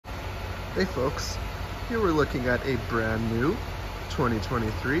Hey folks, here we're looking at a brand new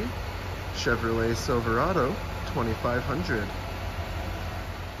 2023 Chevrolet Silverado 2500.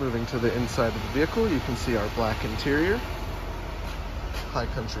 Moving to the inside of the vehicle, you can see our black interior, high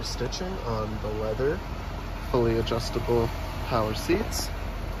country stitching on the leather, fully adjustable power seats.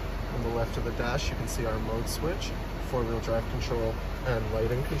 On the left of the dash, you can see our mode switch, four-wheel drive control and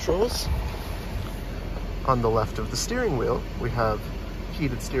lighting controls. On the left of the steering wheel, we have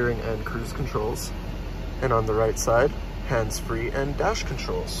heated steering and cruise controls, and on the right side, hands-free and dash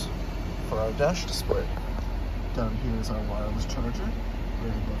controls for our dash display. Down here is our wireless charger.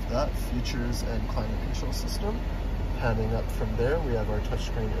 Right above that, features and climate control system. Panning up from there, we have our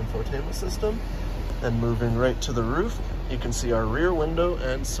touchscreen infotainment system, and moving right to the roof, you can see our rear window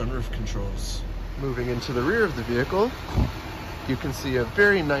and sunroof controls. Moving into the rear of the vehicle, you can see a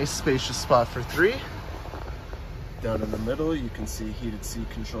very nice spacious spot for three. Down in the middle, you can see heated seat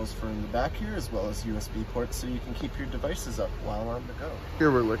controls for in the back here, as well as USB ports so you can keep your devices up while on the go. Here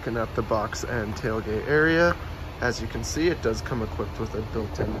we're looking at the box and tailgate area. As you can see, it does come equipped with a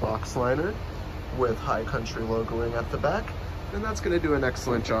built-in box liner with High Country logoing at the back, and that's going to do an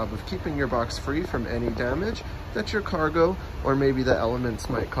excellent job of keeping your box free from any damage that your cargo or maybe the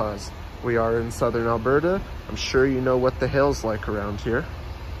elements might cause. We are in southern Alberta. I'm sure you know what the hail's like around here.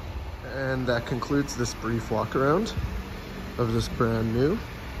 And that concludes this brief walk around of this brand new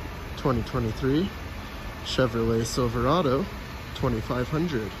 2023 Chevrolet Silverado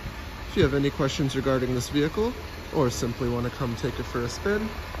 2500. If you have any questions regarding this vehicle or simply want to come take it for a spin,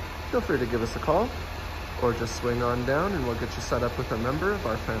 feel free to give us a call or just swing on down and we'll get you set up with a member of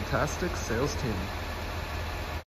our fantastic sales team.